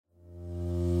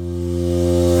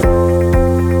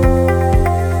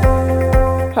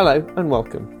Hello and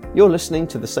welcome. You're listening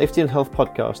to the Safety and Health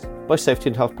Podcast by Safety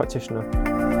and Health Practitioner.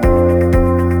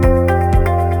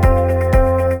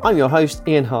 I'm your host,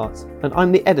 Ian Hart, and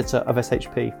I'm the editor of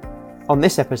SHP. On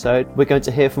this episode, we're going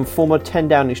to hear from former 10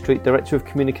 Downing Street Director of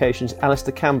Communications,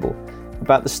 Alastair Campbell,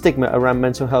 about the stigma around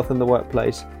mental health in the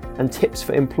workplace and tips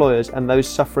for employers and those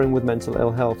suffering with mental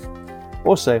ill health.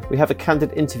 Also, we have a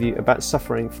candid interview about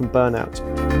suffering from burnout.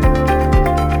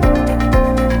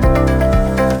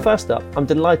 First up, I'm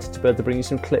delighted to be able to bring you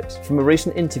some clips from a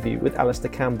recent interview with Alastair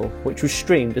Campbell, which was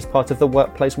streamed as part of the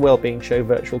Workplace Wellbeing Show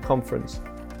virtual conference.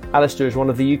 Alastair is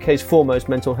one of the UK's foremost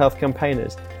mental health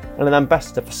campaigners and an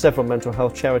ambassador for several mental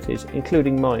health charities,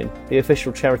 including mine, the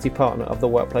official charity partner of the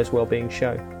Workplace Wellbeing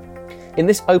Show. In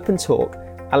this open talk,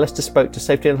 Alastair spoke to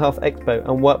Safety and Health Expo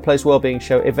and Workplace Wellbeing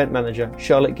Show event manager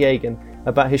Charlotte Gagan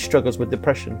about his struggles with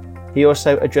depression. He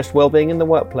also addressed wellbeing in the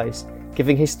workplace,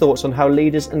 giving his thoughts on how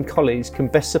leaders and colleagues can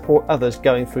best support others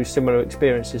going through similar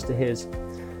experiences to his.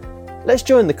 Let's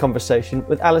join the conversation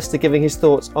with Alastair giving his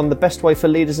thoughts on the best way for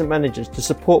leaders and managers to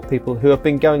support people who have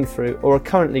been going through or are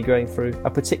currently going through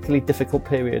a particularly difficult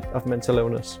period of mental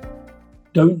illness.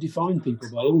 Don't define people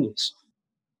by illness.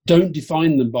 Don't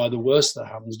define them by the worst that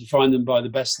happens. Define them by the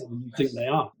best that you think they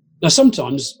are. Now,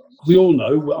 sometimes we all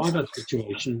know, I've had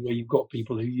situations where you've got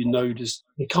people who you know just,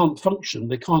 they can't function,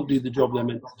 they can't do the job they're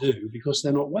meant to do because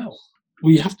they're not well.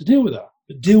 Well, you have to deal with that,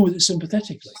 but deal with it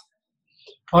sympathetically.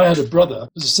 I had a brother,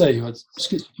 as I say, who had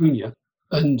schizophrenia,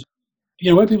 and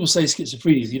when people say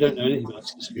schizophrenia, you don't know anything about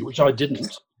schizophrenia, which I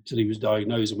didn't until he was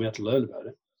diagnosed and we had to learn about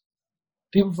it.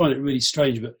 People find it really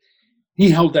strange, but he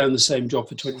held down the same job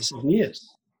for 27 years.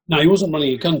 Now, he wasn't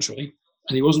running a country,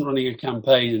 and he wasn't running a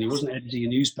campaign, and he wasn't editing a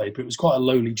newspaper. It was quite a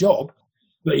lowly job,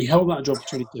 but he held that job for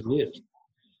 27 years.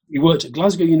 He worked at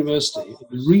Glasgow University.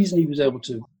 The reason he was able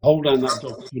to hold down that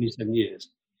job for 27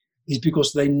 years is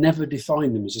because they never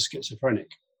defined him as a schizophrenic.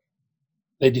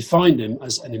 They defined him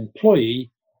as an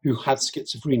employee who had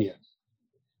schizophrenia.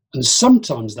 And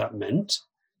sometimes that meant,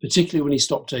 particularly when he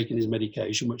stopped taking his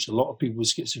medication, which a lot of people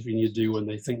with schizophrenia do when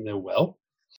they think they're well,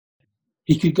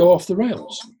 he could go off the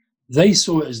rails. They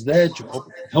saw it as their job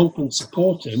to help and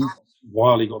support him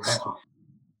while he got better.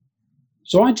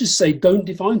 So I just say, don't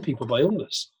define people by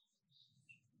illness.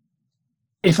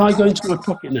 If I go into my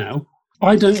pocket now,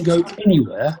 I don't go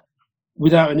anywhere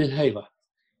without an inhaler.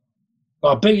 But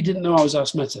I bet you didn't know I was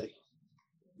asthmatic.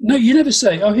 No, you never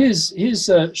say, oh, here's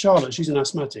Charlotte, she's an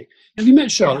asthmatic. Have you met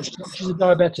Charlotte? She's a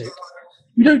diabetic.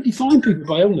 You don't define people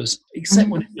by illness, except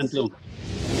when it's mental illness.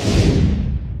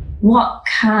 What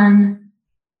can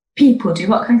people do,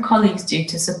 what can colleagues do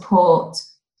to support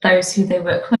those who they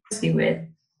work closely with,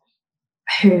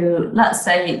 who, let's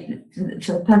say,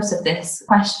 for the purpose of this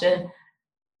question,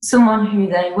 someone who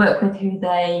they work with who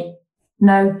they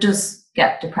know does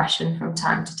get depression from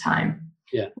time to time?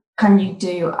 Yeah. What can you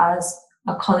do as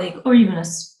a colleague or even, I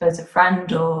suppose, a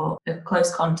friend or a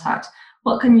close contact?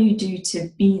 What can you do to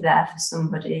be there for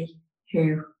somebody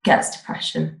who gets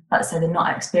depression? Let's say they're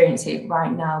not experiencing it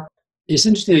right now. It's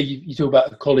interesting that you talk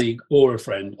about a colleague or a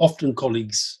friend. Often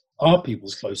colleagues are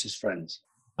people's closest friends.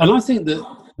 And I think that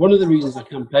one of the reasons I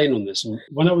campaign on this, and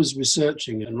when I was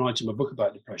researching and writing my book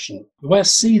about depression, the way I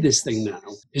see this thing now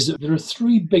is that there are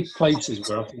three big places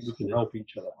where I think we can help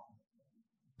each other.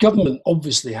 Government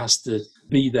obviously has to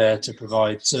be there to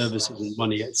provide services and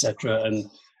money, etc. And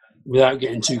without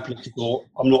getting too political,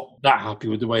 I'm not that happy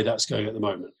with the way that's going at the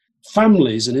moment.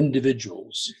 Families and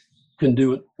individuals can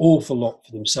do an awful lot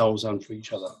for themselves and for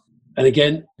each other. And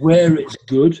again, where it's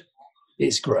good,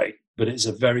 it's great, but it's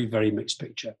a very, very mixed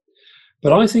picture.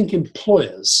 But I think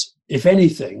employers, if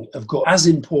anything, have got as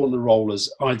important a role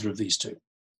as either of these two.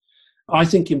 I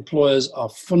think employers are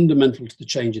fundamental to the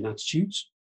change in attitudes,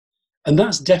 and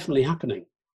that's definitely happening.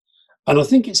 And I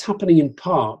think it's happening in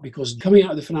part because coming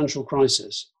out of the financial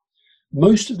crisis,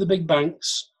 most of the big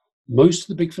banks, most of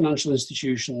the big financial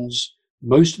institutions,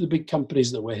 most of the big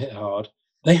companies that were hit hard,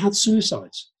 they had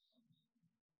suicides.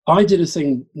 I did a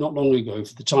thing not long ago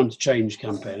for the Time to Change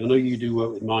campaign. I know you do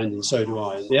work with Mind, and so do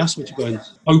I. And they asked me to go and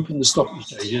open the stock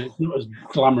exchange. It's not as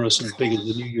glamorous and big as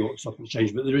the New York Stock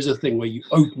Exchange, but there is a thing where you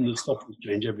open the stock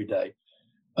exchange every day.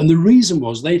 And the reason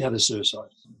was they'd had a suicide.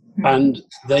 And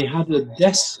they had a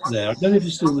desk there. I don't know if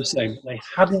it's still the same, but they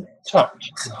hadn't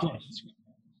touched the desk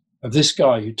of this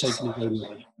guy who'd taken his own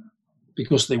life,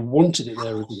 because they wanted it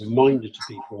there as a reminder to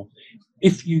people.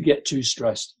 If you get too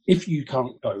stressed, if you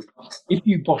can't cope, if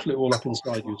you bottle it all up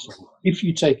inside yourself, if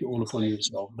you take it all upon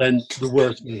yourself, then the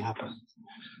worst may happen.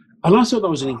 And I thought that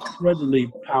was an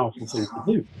incredibly powerful thing to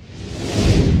do.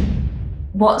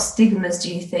 What stigmas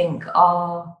do you think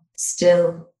are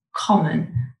still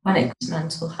common when it comes to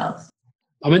mental health?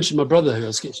 I mentioned my brother who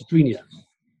has schizophrenia.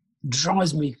 It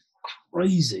drives me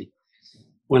crazy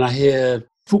when I hear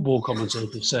football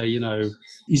commentators say,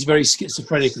 he's very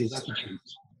schizophrenic in his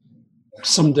attitudes.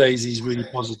 Some days he's really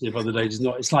positive, other days he's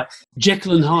not. It's like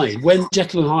Jekyll and Hyde. When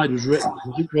Jekyll and Hyde was written,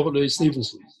 Robert Louis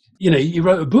Stevenson, he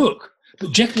wrote a book,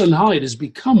 but Jekyll and Hyde has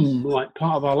become like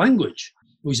part of our language.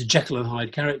 He's a Jekyll and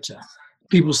Hyde character.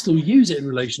 People still use it in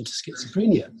relation to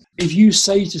schizophrenia. If you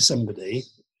say to somebody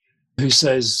who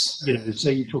says,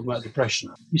 say you're talking about depression,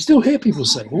 you still hear people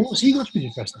say, well, what's he got to be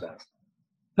depressed about?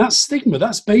 That's stigma.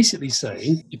 That's basically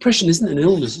saying depression isn't an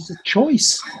illness, it's a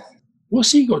choice.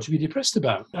 What's he got to be depressed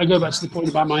about? I go back to the point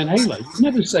about my inhaler. You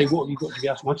never say, what have you got to be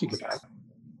asthmatic about?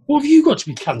 What have you got to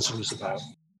be cancerous about?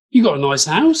 You got a nice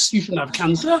house, you shouldn't have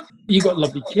cancer. You got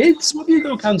lovely kids, what have you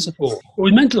got cancer for? Well,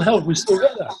 with mental health, we still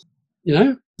get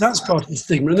that. That's part of the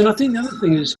stigma. And then I think the other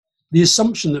thing is the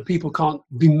assumption that people can't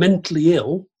be mentally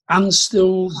ill and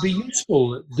still be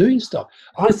useful at doing stuff.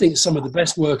 I think some of the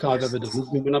best work I've ever done has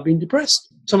been when I've been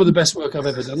depressed. Some of the best work I've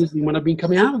ever done has been when I've been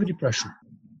coming out of a depression.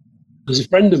 There's a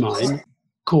friend of mine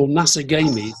called Nasser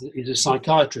Gamey. He's a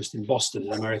psychiatrist in Boston,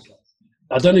 in America.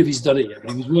 I don't know if he's done it yet,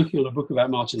 but he was working on a book about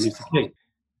Martin Luther King.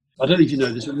 I don't know if you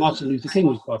know this, but Martin Luther King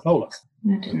was bipolar,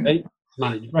 okay?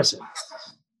 Manic depressive.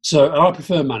 So I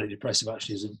prefer manic depressive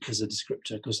actually as a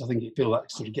descriptor because I think it feels like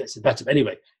it sort of gets it better. But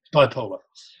anyway, it's bipolar.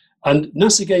 And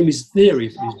Nasser Gamey's theory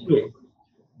for his book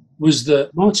was that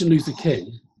Martin Luther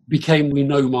King became, we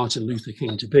know Martin Luther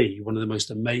King to be, one of the most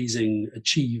amazing,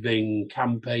 achieving,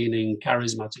 campaigning,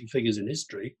 charismatic figures in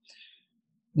history,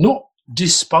 not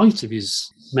despite of his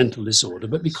mental disorder,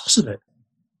 but because of it.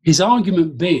 His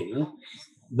argument being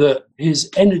that his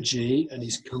energy and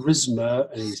his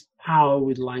charisma and his power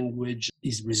with language,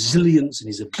 his resilience and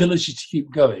his ability to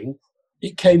keep going,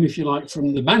 it came, if you like,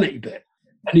 from the manic bit.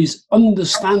 And his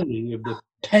understanding of the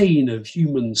pain of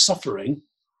human suffering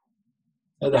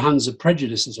at the hands of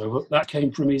prejudice and so on, that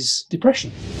came from his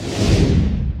depression.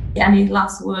 Any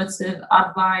last words of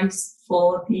advice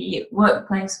for the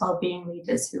workplace wellbeing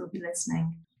leaders who will be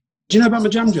listening? Do you know about my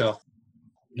jam jar?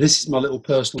 This is my little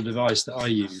personal device that I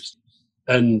use.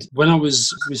 And when I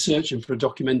was researching for a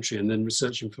documentary and then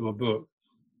researching for my book,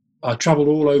 I travelled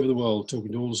all over the world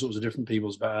talking to all sorts of different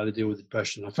people about how they deal with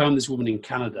depression. I found this woman in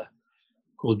Canada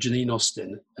called Janine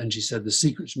Austin, and she said, the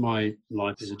secret to my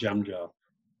life is a jam jar.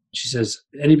 She says,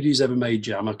 anybody who's ever made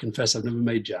jam, I confess I've never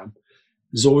made jam,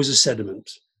 there's always a sediment.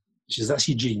 She says, that's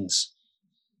your genes.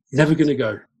 Never going to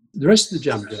go. The rest of the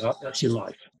jam jar, that's your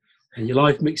life. And your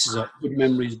life mixes up good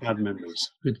memories, bad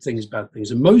memories, good things, bad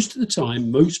things. And most of the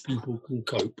time, most people can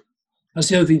cope. That's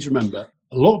the other thing to remember.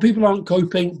 A lot of people aren't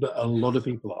coping, but a lot of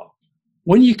people are.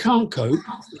 When you can't cope,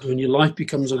 when your life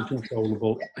becomes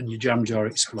uncontrollable and your jam jar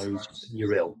explodes and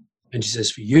you're ill. And she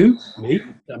says, for you, me,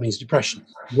 that means depression.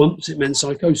 Once it meant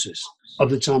psychosis.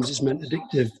 Other times it's meant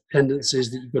addictive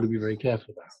tendencies that you've got to be very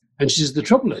careful about. And she says, the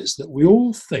trouble is that we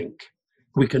all think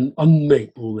we can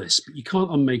unmake all this, but you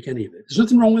can't unmake any of it. There's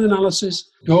nothing wrong with analysis.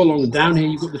 Go along, and down here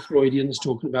you've got the Freudians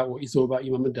talking about what you thought about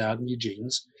your mum and dad and your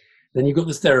genes. Then you've got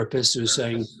the therapists who are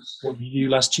saying, what did you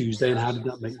do last Tuesday and how did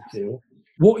that make you feel?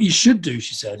 What you should do,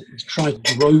 she said, is try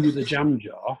to grow the jam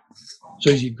jar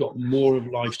so you've got more of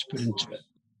life to put into it.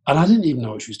 And I didn't even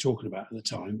know what she was talking about at the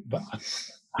time, but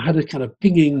I had a kind of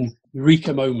pinging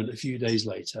eureka moment a few days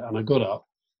later, and I got up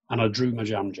and I drew my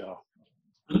jam jar.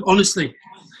 And honestly,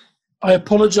 I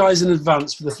apologise in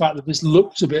advance for the fact that this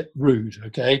looked a bit rude,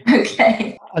 okay?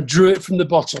 Okay. I drew it from the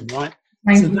bottom, right?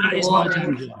 So that is my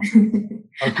jam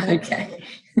jar. Okay? Okay.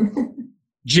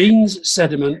 Genes,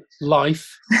 sediment,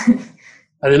 life.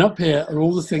 And then up here are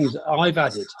all the things that I've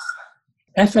added.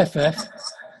 FFF,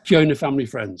 Fiona Family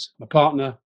Friends, my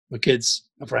partner, my kids,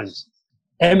 my friends.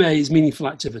 MA is meaningful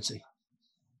activity.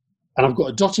 And I've got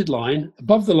a dotted line.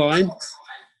 Above the line,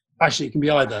 actually it can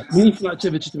be either meaningful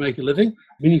activity to make a living,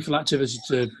 meaningful activity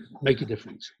to make a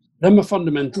difference. Then my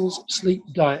fundamentals, sleep,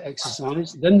 diet,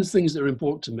 exercise. Then the things that are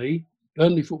important to me,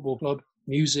 Burnley Football Club,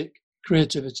 music,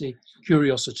 creativity,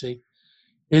 curiosity.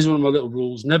 Here's one of my little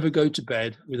rules. Never go to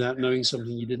bed without knowing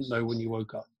something you didn't know when you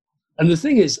woke up. And the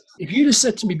thing is, if you'd have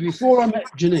said to me before I met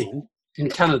Janine in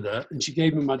Canada and she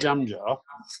gave me my jam jar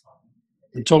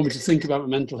and told me to think about my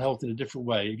mental health in a different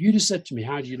way, if you'd have said to me,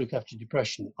 how do you look after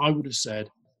depression? I would have said,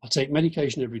 I take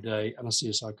medication every day and I see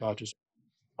a psychiatrist.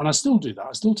 And I still do that.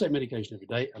 I still take medication every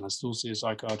day and I still see a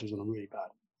psychiatrist when I'm really bad.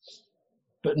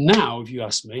 But now, if you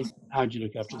ask me, how do you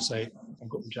look after it? Say, I've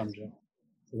got my jam jar.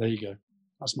 So there you go.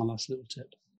 That's my last little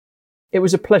tip. It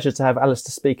was a pleasure to have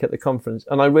Alastair speak at the conference,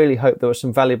 and I really hope there was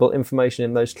some valuable information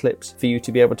in those clips for you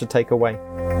to be able to take away.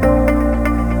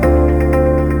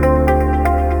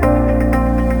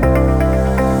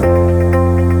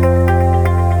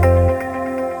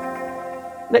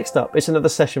 Next up, it's another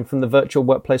session from the virtual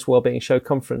Workplace Wellbeing Show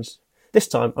conference. This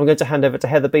time, I'm going to hand over to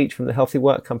Heather Beach from the Healthy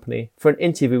Work Company for an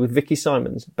interview with Vicky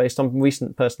Simons based on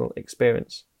recent personal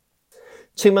experience.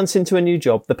 2 months into a new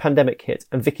job, the pandemic hit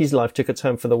and Vicky's life took a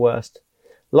turn for the worst.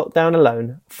 Locked down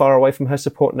alone, far away from her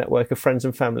support network of friends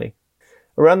and family.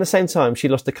 Around the same time, she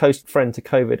lost a close friend to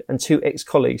COVID and 2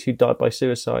 ex-colleagues who died by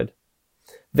suicide.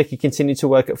 Vicky continued to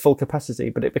work at full capacity,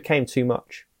 but it became too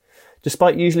much.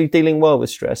 Despite usually dealing well with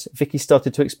stress, Vicky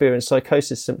started to experience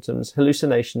psychosis symptoms,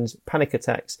 hallucinations, panic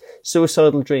attacks,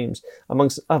 suicidal dreams,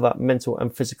 amongst other mental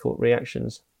and physical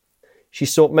reactions. She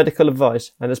sought medical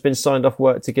advice and has been signed off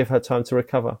work to give her time to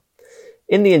recover.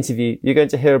 In the interview, you're going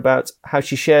to hear about how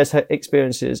she shares her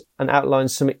experiences and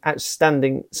outlines some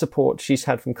outstanding support she's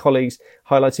had from colleagues,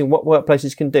 highlighting what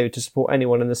workplaces can do to support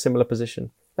anyone in a similar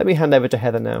position. Let me hand over to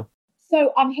Heather now.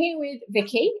 So I'm here with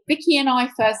Vicky. Vicky and I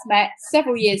first met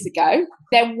several years ago.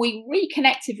 Then we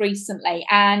reconnected recently,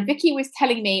 and Vicky was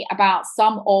telling me about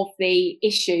some of the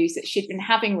issues that she'd been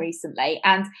having recently.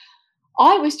 And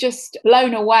I was just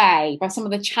blown away by some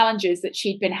of the challenges that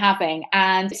she'd been having.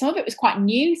 And some of it was quite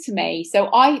new to me. So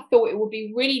I thought it would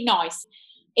be really nice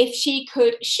if she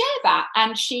could share that.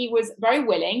 And she was very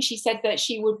willing. She said that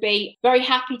she would be very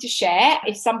happy to share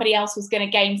if somebody else was going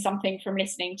to gain something from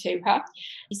listening to her.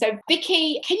 So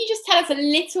Vicky, can you just tell us a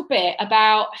little bit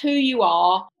about who you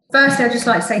are? Firstly, I'd just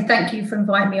like to say thank you for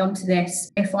inviting me onto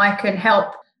this. If I can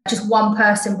help just one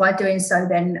person by doing so,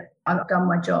 then I've done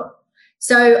my job.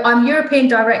 So I'm European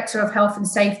Director of Health and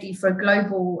Safety for a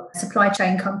global supply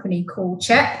chain company called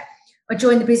CHEP. I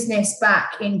joined the business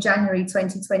back in January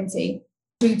 2020.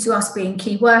 Due to us being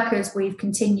key workers, we've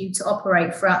continued to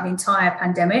operate throughout the entire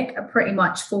pandemic at pretty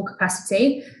much full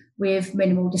capacity with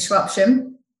minimal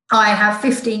disruption. I have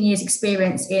 15 years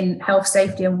experience in health,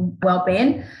 safety and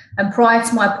wellbeing. And prior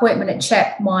to my appointment at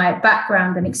CHEP, my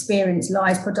background and experience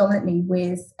lies predominantly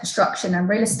with construction and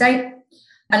real estate.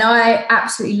 And I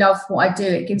absolutely love what I do.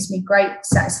 It gives me great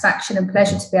satisfaction and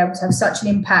pleasure to be able to have such an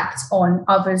impact on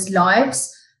others'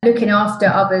 lives, looking after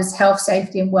others' health,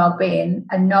 safety and well-being,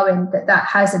 and knowing that that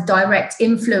has a direct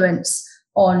influence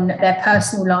on their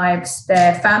personal lives,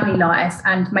 their family life,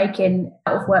 and making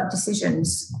out-of-work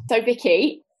decisions. So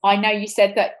Vicky, I know you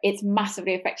said that it's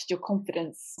massively affected your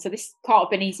confidence. So this can't have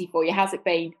been easy for you. How's it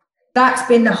been? That's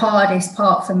been the hardest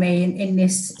part for me in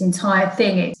this entire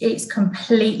thing. It's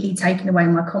completely taken away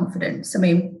my confidence. I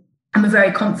mean, I'm a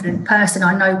very confident person.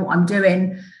 I know what I'm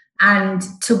doing. And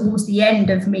towards the end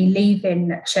of me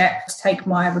leaving CHEP to take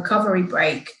my recovery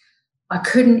break, I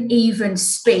couldn't even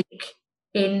speak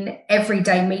in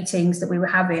everyday meetings that we were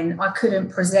having. I couldn't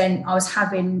present. I was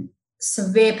having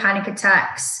severe panic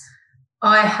attacks.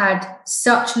 I had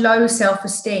such low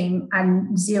self-esteem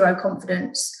and zero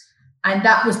confidence. And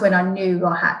that was when I knew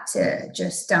I had to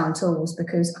just down tools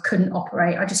because I couldn't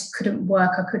operate. I just couldn't work.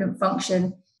 I couldn't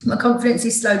function. My confidence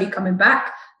is slowly coming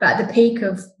back. But at the peak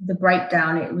of the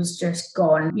breakdown, it was just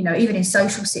gone. You know, even in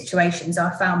social situations,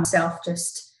 I found myself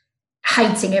just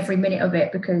hating every minute of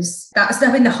it because that's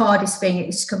been the hardest thing.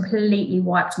 It's completely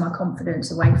wiped my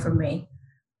confidence away from me.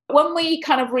 When we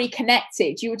kind of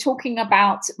reconnected, you were talking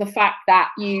about the fact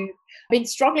that you've been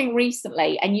struggling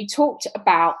recently and you talked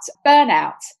about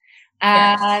burnout.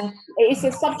 And it's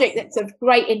a subject that's of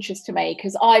great interest to me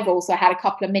because I've also had a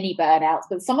couple of mini burnouts,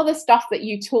 but some of the stuff that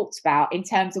you talked about in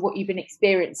terms of what you've been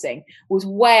experiencing was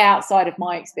way outside of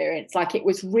my experience. Like it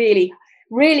was really,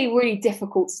 really, really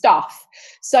difficult stuff.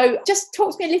 So just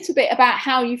talk to me a little bit about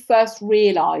how you first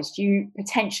realised you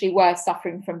potentially were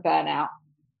suffering from burnout.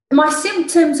 My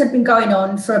symptoms had been going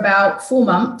on for about 4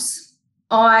 months.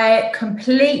 I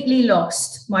completely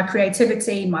lost my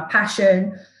creativity, my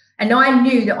passion. And I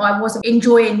knew that I wasn't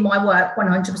enjoying my work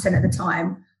 100% at the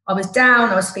time. I was down,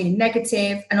 I was feeling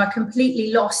negative, and I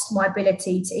completely lost my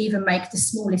ability to even make the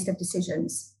smallest of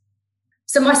decisions.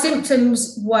 So my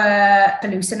symptoms were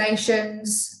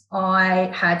hallucinations. I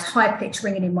had high-pitched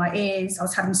ringing in my ears. I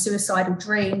was having suicidal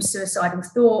dreams, suicidal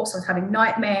thoughts. I was having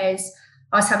nightmares.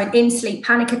 I was having in-sleep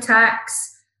panic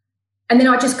attacks. And then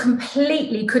I just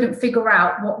completely couldn't figure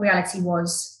out what reality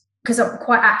was. Because I'm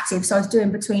quite active, so I was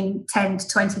doing between 10 to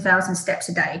 20,000 steps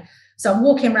a day. So I'm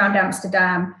walking around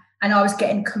Amsterdam and I was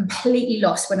getting completely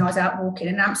lost when I was out walking.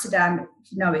 In Amsterdam,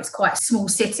 you know, it's quite a small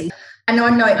city. And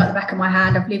I know it like the back of my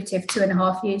hand. I've lived here for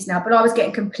 2.5 years now, but I was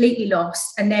getting completely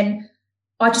lost. And then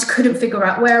I just couldn't figure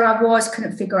out where I was,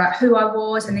 couldn't figure out who I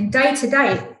was. And then day to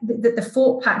day, the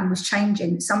thought pattern was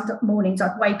changing. Some mornings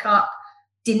I'd wake up,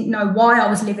 didn't know why I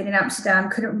was living in Amsterdam,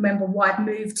 couldn't remember why I'd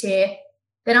moved here.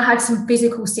 Then I had some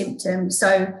physical symptoms.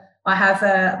 So I have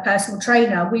a personal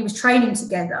trainer. We was training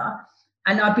together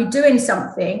and I'd be doing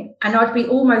something and I'd be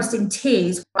almost in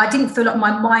tears. I didn't feel like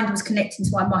my mind was connecting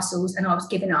to my muscles and I was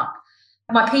giving up.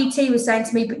 My PT was saying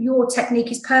to me, but your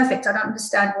technique is perfect. I don't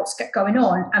understand what's going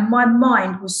on. And my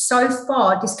mind was so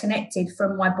far disconnected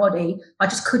from my body. I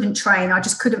just couldn't train. I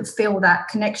just couldn't feel that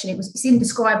connection. It's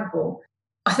indescribable.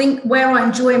 I think where I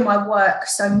enjoy my work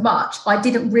so much, I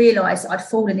didn't realise that I'd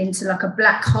fallen into like a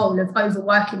black hole of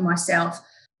overworking myself,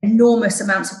 enormous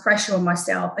amounts of pressure on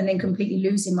myself, and then completely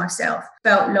losing myself.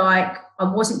 Felt like I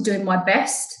wasn't doing my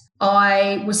best.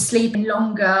 I was sleeping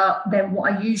longer than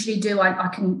what I usually do. I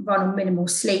can run on minimal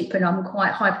sleep and I'm quite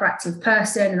a hyperactive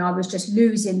person, and I was just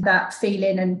losing that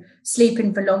feeling and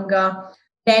sleeping for longer.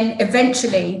 Then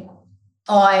eventually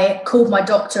I called my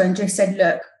doctor and just said,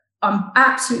 look, I'm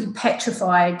absolutely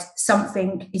petrified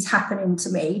something is happening to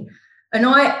me. And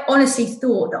I honestly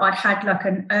thought that I'd had like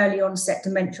an early onset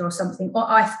dementia or something.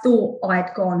 I thought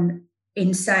I'd gone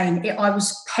insane. I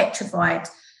was petrified.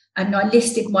 And I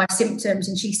listed my symptoms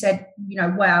and she said,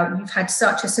 wow, you've had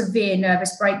such a severe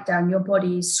nervous breakdown. Your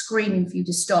body is screaming for you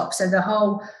to stop. So the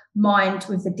whole mind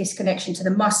with the disconnection to the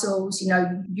muscles,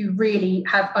 you really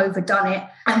have overdone it.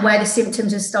 And where the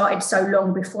symptoms had started so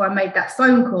long before I made that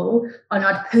phone call and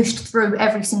I'd pushed through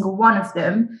every single one of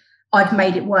them, I'd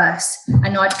made it worse.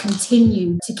 And I'd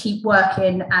continued to keep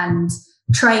working and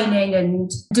training and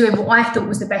doing what I thought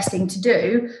was the best thing to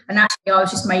do. And actually I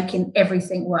was just making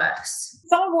everything worse.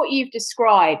 Some of what you've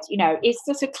described, is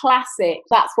just a classic.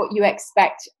 That's what you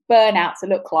expect burnout to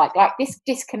look like this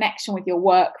disconnection with your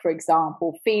work, for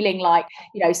example, feeling like,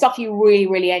 stuff you really,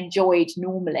 really enjoyed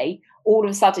normally, all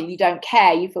of a sudden you don't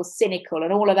care, you feel cynical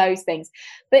and all of those things.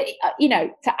 But,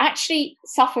 to actually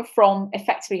suffer from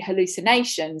effectively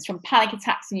hallucinations, from panic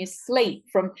attacks in your sleep,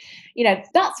 from,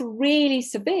 that's really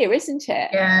severe, isn't it?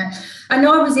 Yeah. And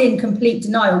I was in complete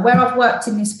denial. Where I've worked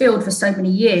in this field for so many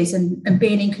years and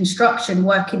being in construction,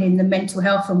 working in the mental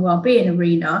health and wellbeing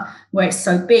arena, where it's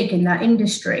so big in that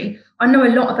industry, I know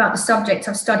a lot about the subject.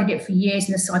 I've studied it for years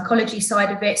in the psychology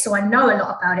side of it. So I know a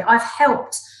lot about it. I've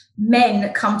helped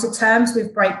men come to terms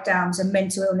with breakdowns and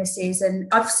mental illnesses. And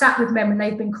I've sat with men when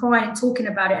they've been crying and talking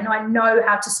about it. And I know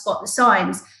how to spot the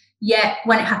signs. Yet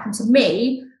when it happened to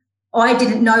me, I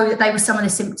didn't know that they were some of the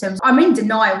symptoms. I'm in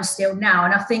denial still now.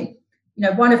 And I think,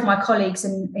 one of my colleagues,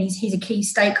 and he's a key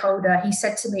stakeholder, he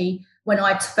said to me when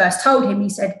I first told him, he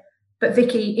said, but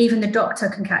Vicky, even the doctor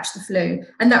can catch the flu.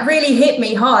 And that really hit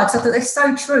me hard. So I thought that's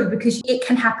so true, because it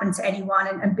can happen to anyone.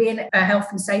 And being a health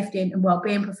and safety and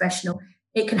wellbeing professional,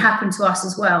 it can happen to us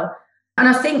as well. And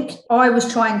I think I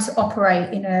was trying to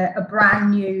operate in a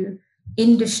brand new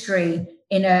industry,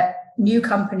 in a new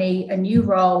company, a new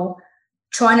role,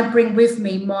 trying to bring with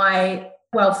me my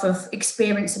wealth of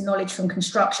experience and knowledge from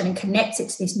construction and connect it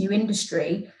to this new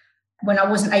industry when I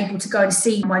wasn't able to go and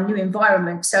see my new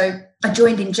environment. So I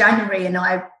joined in January and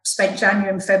I spent January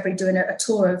and February doing a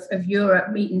tour of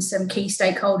Europe, meeting some key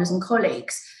stakeholders and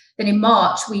colleagues. Then in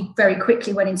March, we very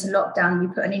quickly went into lockdown. We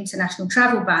put an international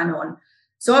travel ban on.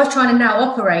 So I was trying to now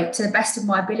operate to the best of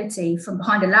my ability from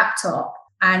behind a laptop.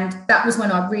 And that was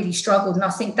when I really struggled. And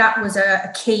I think that was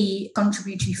a key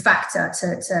contributory factor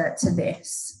to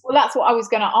this. Well, that's what I was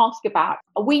going to ask about.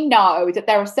 We know that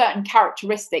there are certain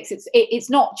characteristics. It's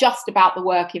not just about the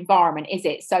work environment, is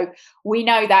it? So we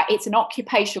know that it's an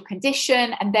occupational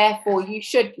condition, and therefore you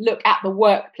should look at the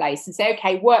workplace and say,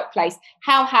 okay, workplace,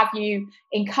 how have you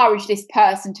encouraged this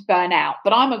person to burn out?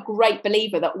 But I'm a great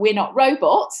believer that we're not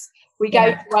robots. We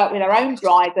go to work with our own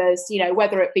drivers,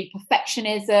 whether it be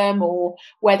perfectionism or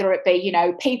whether it be,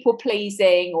 people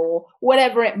pleasing or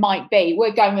whatever it might be.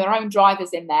 We're going with our own drivers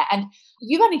in there. And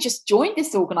you've only just joined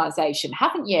this organisation,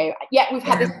 haven't you? Yet we've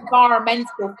had this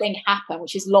environmental thing happen,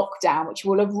 which is lockdown, which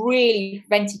will have really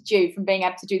prevented you from being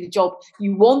able to do the job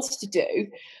you wanted to do.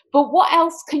 But what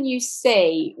else can you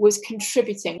see was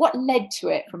contributing? What led to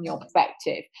it from your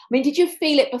perspective? I mean, did you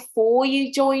feel it before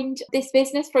you joined this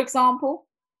business, for example?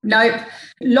 No,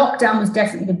 lockdown was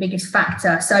definitely the biggest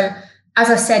factor. So as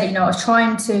I said, I was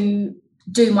trying to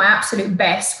do my absolute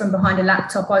best from behind a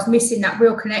laptop. I was missing that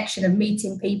real connection of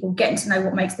meeting people, getting to know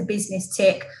what makes the business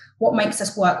tick, what makes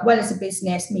us work well as a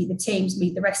business, meet the teams,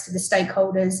 meet the rest of the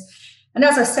stakeholders. And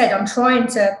as I said, I'm trying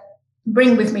to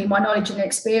bring with me my knowledge and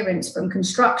experience from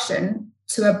construction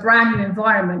to a brand new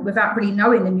environment without really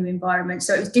knowing the new environment.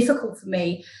 So it was difficult for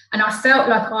me. And I felt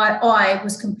like I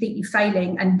was completely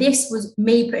failing. And this was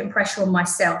me putting pressure on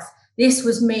myself. This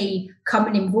was me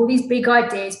coming in with all these big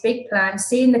ideas, big plans,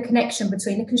 seeing the connection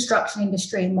between the construction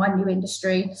industry and my new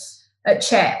industry at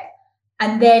CHEP,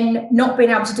 and then not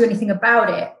being able to do anything about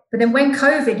it. But then when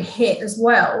COVID hit as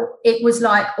well, it was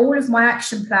like all of my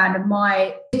action plan and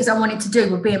my things I wanted to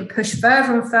do were being pushed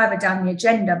further and further down the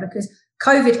agenda because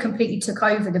COVID completely took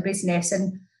over the business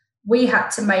and we had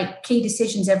to make key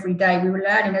decisions every day. We were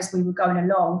learning as we were going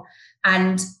along.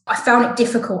 And I found it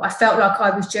difficult. I felt like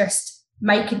I was just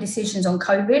making decisions on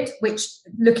COVID, which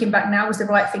looking back now was the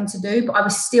right thing to do. But I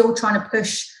was still trying to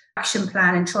push action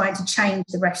plan and trying to change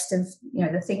the rest of,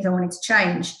 the things I wanted to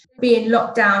change. Being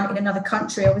locked down in another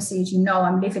country, obviously, as you know,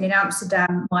 I'm living in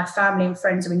Amsterdam. My family and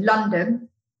friends are in London.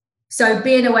 So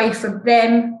being away from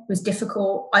them was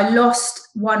difficult. I lost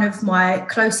one of my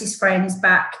closest friends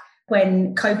back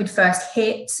when COVID first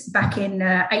hit, back in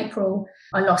April.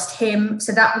 I lost him.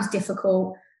 So that was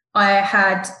difficult. I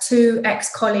had 2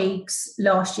 ex-colleagues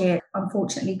last year,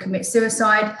 unfortunately, commit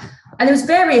suicide. And there was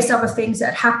various other things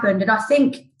that had happened. And I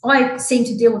think I seem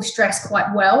to deal with stress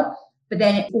quite well, but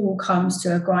then it all comes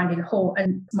to a grinding halt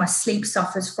and my sleep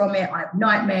suffers from it. I have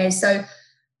nightmares. So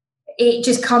it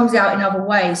just comes out in other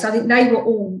ways. So I think they were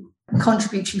all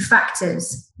contributory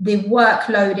factors. The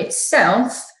workload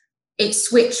itself, it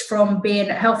switched from being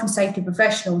a health and safety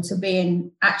professional to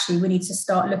being, actually, we need to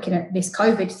start looking at this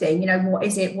COVID thing. What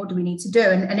is it? What do we need to do?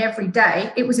 And every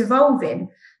day it was evolving.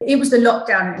 It was the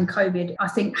lockdown and COVID. I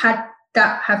think had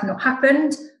that have not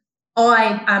happened,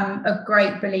 I am a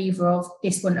great believer of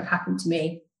this wouldn't have happened to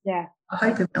me. Yeah. I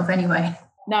hope it would have anyway.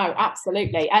 No,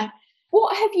 absolutely. And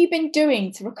what have you been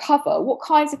doing to recover? What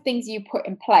kinds of things you put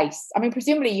in place? I mean,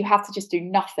 presumably you have to just do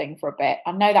nothing for a bit.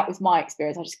 I know that was my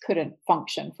experience. I just couldn't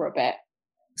function for a bit.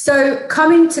 So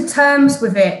coming to terms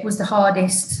with it was the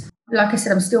hardest. Like I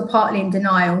said, I'm still partly in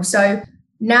denial. So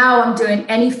now I'm doing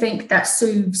anything that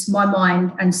soothes my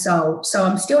mind and soul. So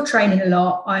I'm still training a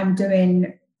lot. I'm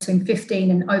doing between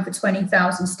 15 and over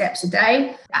 20,000 steps a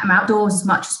day. I'm outdoors as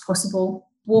much as possible,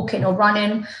 walking or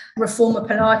running, reformer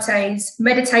Pilates.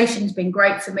 Meditation's been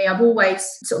great for me. I've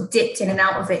always sort of dipped in and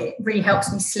out of it. It really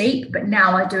helps me sleep, but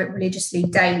now I do it religiously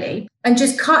daily. And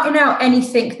just cutting out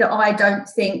anything that I don't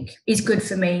think is good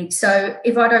for me. So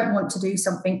if I don't want to do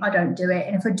something, I don't do it.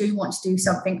 And if I do want to do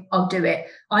something, I'll do it.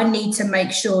 I need to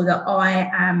make sure that I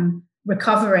am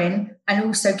recovering and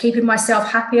also keeping myself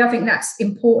happy. I think that's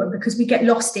important because we get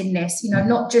lost in this,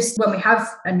 not just when we have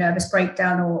a nervous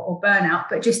breakdown or burnout,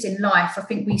 but just in life. I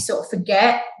think we sort of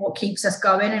forget what keeps us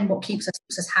going and what keeps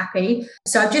us happy.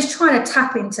 So I'm just trying to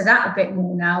tap into that a bit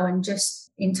more now and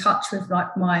just in touch with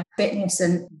like my fitness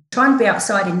and trying to be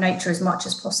outside in nature as much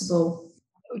as possible.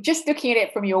 Just looking at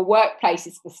it from your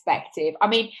workplace's perspective, I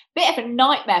mean, bit of a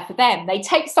nightmare for them. They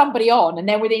take somebody on and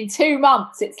then within 2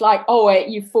 months, it's like, oh,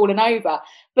 you've fallen over.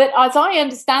 But as I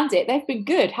understand it, they've been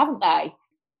good, haven't they?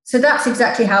 So that's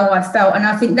exactly how I felt. And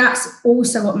I think that's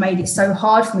also what made it so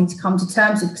hard for me to come to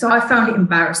terms with, because I found it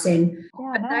embarrassing.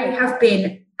 Yeah, they have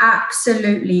been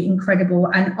absolutely incredible.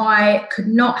 And I could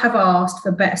not have asked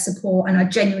for better support. And I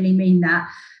genuinely mean that.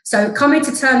 So coming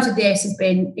to terms with this has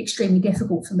been extremely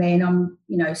difficult for me, and I'm,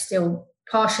 still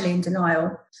partially in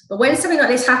denial. But when something like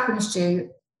this happens to you,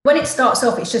 when it starts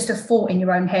off, it's just a thought in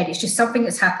your own head. It's just something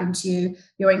that's happened to you.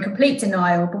 You're in complete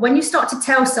denial. But when you start to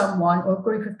tell someone or a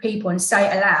group of people and say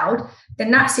it aloud,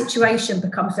 then that situation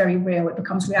becomes very real. It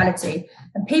becomes reality.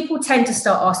 And people tend to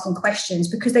start asking questions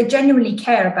because they genuinely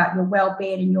care about your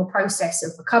well-being and your process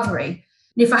of recovery.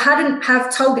 And if I hadn't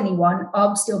have told anyone, I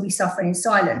would still be suffering in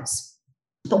silence.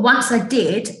 But once I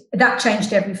did, that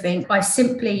changed everything. I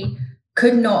simply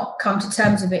could not come to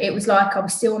terms with it. It was like I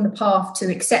was still on the path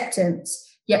to acceptance,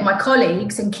 yet my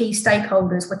colleagues and key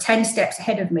stakeholders were 10 steps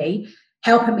ahead of me,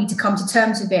 helping me to come to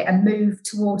terms with it and move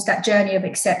towards that journey of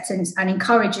acceptance and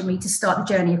encouraging me to start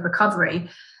the journey of recovery.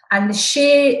 And the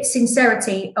sheer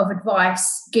sincerity of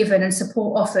advice given and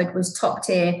support offered was top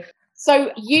tier.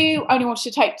 So you only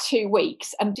wanted to take 2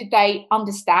 weeks, and did they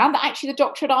understand that actually the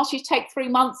doctor had asked you to take 3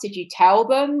 months? Did you tell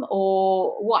them,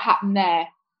 or what happened there?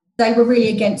 They were really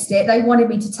against it. They wanted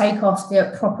me to take off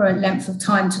the proper length of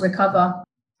time to recover.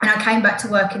 And I came back to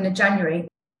work in January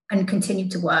and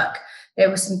continued to work. There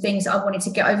were some things that I wanted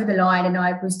to get over the line, and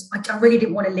I really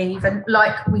didn't want to leave. And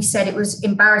like we said, it was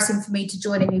embarrassing for me to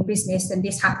join a new business, and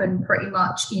this happened pretty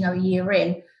much, a year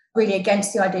in, really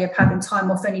against the idea of having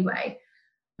time off anyway.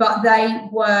 But they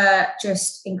were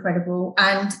just incredible,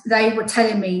 and they were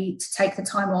telling me to take the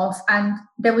time off. And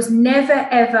there was never,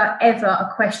 ever, ever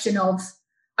a question of,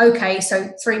 okay,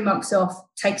 so 3 months off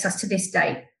takes us to this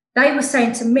date. They were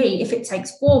saying to me, if it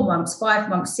takes 4 months, 5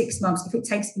 months, 6 months, if it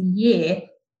takes a year,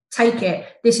 take it.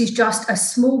 This is just a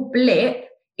small blip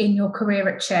in your career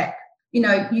at Czech.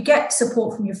 You get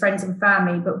support from your friends and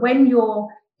family, but when you're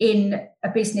in a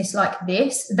business like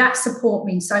this, that support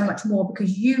means so much more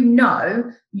because you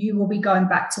will be going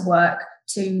back to work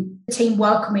to the team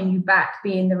welcoming you back,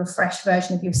 being the refreshed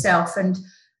version of yourself. And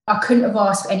I couldn't have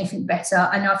asked for anything better.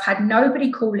 And I've had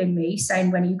nobody calling me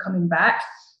saying, when are you coming back?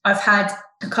 I've had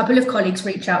a couple of colleagues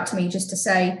reach out to me just to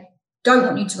say, don't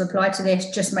want you to reply to this,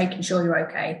 just making sure you're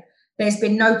okay. There's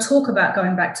been no talk about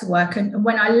going back to work. And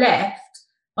when I left,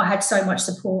 I had so much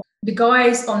support. The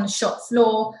guys on the shop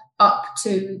floor up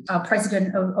to our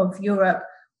president of Europe,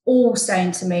 all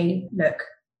saying to me, look,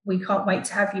 we can't wait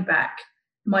to have you back.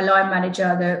 My line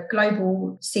manager, the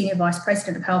global senior vice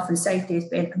president of health and safety, has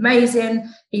been amazing.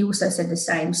 He also said the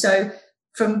same. So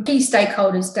from key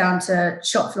stakeholders down to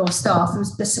shop floor staff,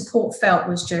 the support felt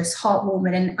was just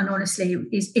heartwarming, and honestly,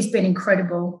 it's been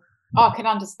incredible. I can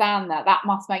understand that. That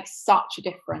must make such a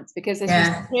difference, because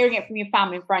hearing it from your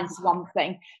family and friends is one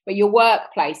thing, but your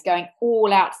workplace going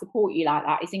all out to support you like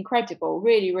that is incredible,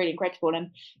 really, really incredible.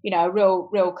 And, a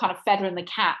real kind of feather in the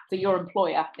cap for your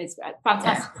employer is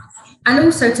fantastic. Yeah. And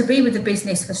also to be with the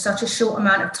business for such a short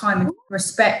amount of time, and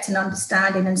respect and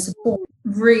understanding and support,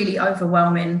 really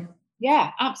overwhelming.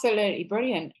 Yeah, absolutely.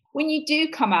 Brilliant. When you do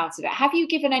come out of it, have you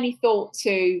given any thought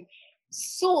to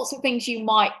sorts of things you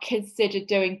might consider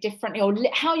doing differently, or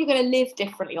how you're going to live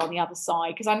differently on the other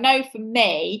side? Because I know for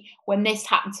me, when this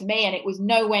happened to me, and it was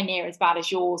nowhere near as bad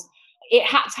as yours, it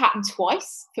had to happen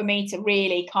twice for me to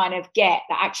really kind of get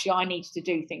that actually I needed to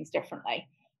do things differently.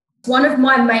 One of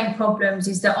my main problems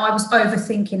is that I was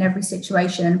overthinking every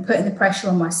situation and putting the pressure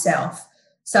on myself.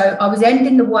 So I was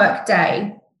ending the work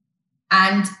day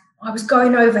and I was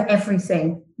going over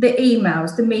everything, the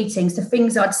emails, the meetings, the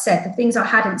things I'd said, the things I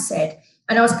hadn't said.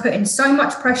 And I was putting so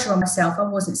much pressure on myself. I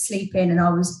wasn't sleeping and I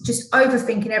was just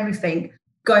overthinking everything.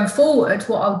 Going forward,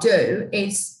 what I'll do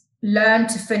is learn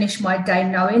to finish my day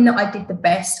knowing that I did the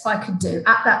best I could do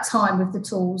at that time with the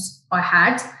tools I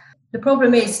had. The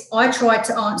problem is I tried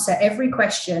to answer every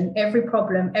question, every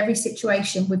problem, every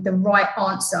situation with the right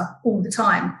answer all the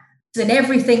time. Then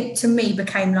everything to me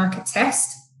became like a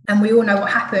test. And we all know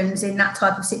what happens in that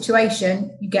type of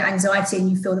situation. You get anxiety and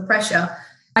you feel the pressure.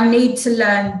 I need to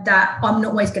learn that I'm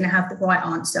not always going to have the right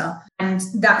answer. And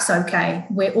that's okay.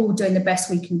 We're all doing the best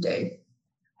we can do.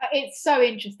 It's so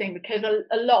interesting, because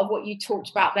a lot of what you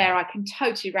talked about there, I can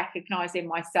totally recognise in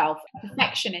myself.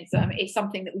 Perfectionism is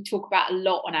something that we talk about a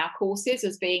lot on our courses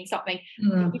as being something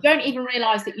you don't even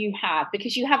realise that you have,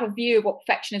 because you have a view of what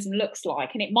perfectionism looks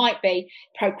like. And it might be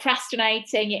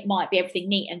procrastinating, it might be everything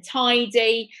neat and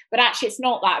tidy, but actually it's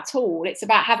not that at all. It's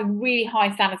about having really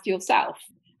high standards for yourself.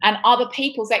 And other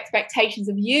people's expectations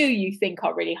of you think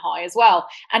are really high as well.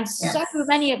 And so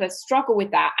many of us struggle with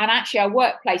that. And actually our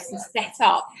workplace is set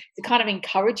up to kind of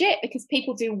encourage it, because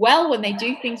people do well when they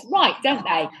do things right, don't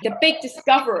they? The big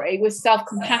discovery was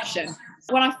self-compassion.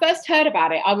 When I first heard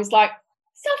about it, I was like,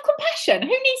 self-compassion? Who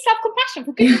needs self-compassion,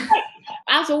 for goodness sake?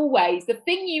 As always, the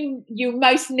thing you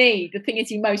most need, the thing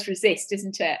is you most resist,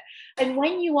 isn't it? And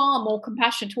when you are more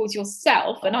compassionate towards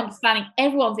yourself and understanding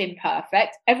everyone's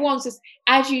imperfect, everyone's just,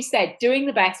 as you said, doing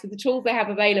the best with the tools they have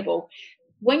available.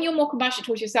 When you're more compassionate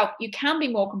towards yourself, you can be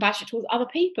more compassionate towards other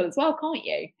people as well, can't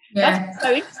you? Yeah. That's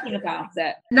so interesting about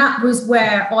it. And that was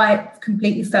where I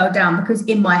completely fell down, because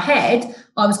in my head,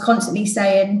 I was constantly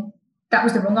saying, that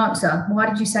was the wrong answer. Why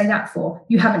did you say that for?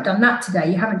 You haven't done that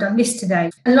today. You haven't done this today.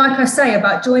 And like I say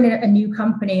about joining a new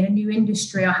company in a new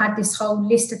industry, I had this whole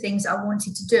list of things that I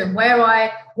wanted to do. And where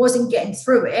I wasn't getting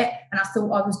through it, and I thought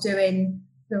I was doing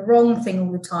the wrong thing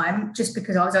all the time, just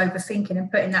because I was overthinking and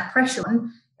putting that pressure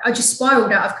on, I just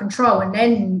spiraled out of control. And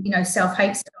then,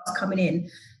 self-hate starts coming in.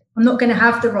 I'm not going to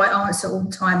have the right answer all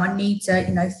the time. I need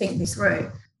to, think this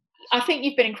through. I think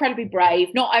you've been incredibly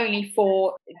brave, not only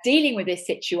for dealing with this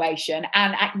situation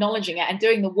and acknowledging it and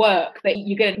doing the work that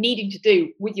you're going to needing to do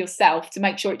with yourself to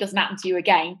make sure it doesn't happen to you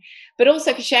again, but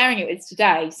also for sharing it with us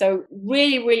today. So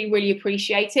really, really, really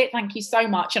appreciate it. Thank you so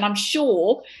much. And I'm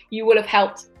sure you will have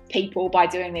helped people by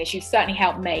doing this. You've certainly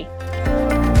helped me.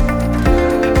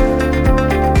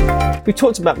 We've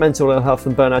talked about mental ill health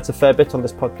and burnout a fair bit on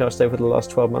this podcast over the last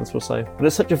 12 months or so, but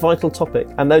it's such a vital topic,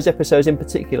 and those episodes in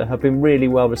particular have been really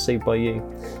well received by you.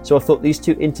 So I thought these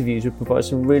 2 interviews would provide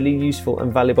some really useful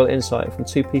and valuable insight from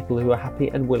 2 people who are happy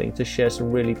and willing to share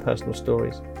some really personal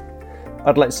stories.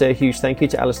 I'd like to say a huge thank you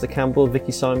to Alastair Campbell,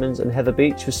 Vicky Simons and Heather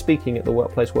Beach for speaking at the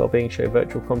Workplace Wellbeing Show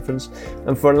virtual conference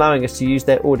and for allowing us to use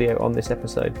their audio on this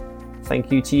episode.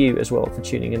 Thank you to you as well for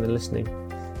tuning in and listening.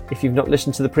 If you've not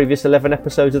listened to the previous 11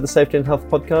 episodes of the Safety and Health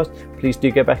podcast, please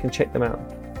do go back and check them out.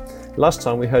 Last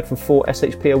time we heard from 4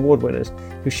 SHP award winners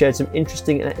who shared some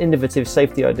interesting and innovative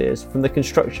safety ideas from the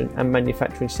construction and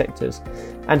manufacturing sectors,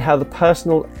 and how the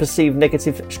personal perceived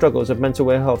negative struggles of mental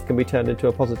ill health can be turned into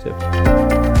a positive.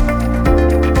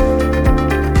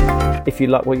 If you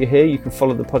like what you hear, you can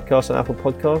follow the podcast on Apple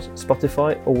Podcasts,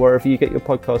 Spotify, or wherever you get your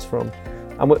podcasts from.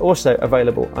 And we're also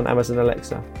available on Amazon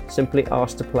Alexa. Simply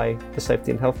ask to play the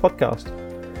Safety and Health podcast.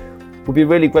 We'll be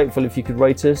really grateful if you could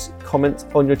rate us, comment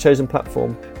on your chosen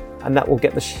platform, and that will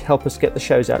help us get the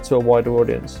shows out to a wider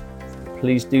audience.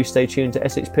 Please do stay tuned to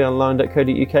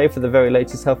sxponline.co.uk for the very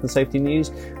latest health and safety news,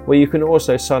 where you can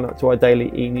also sign up to our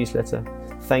daily e-newsletter.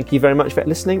 Thank you very much for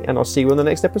listening, and I'll see you on the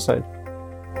next episode.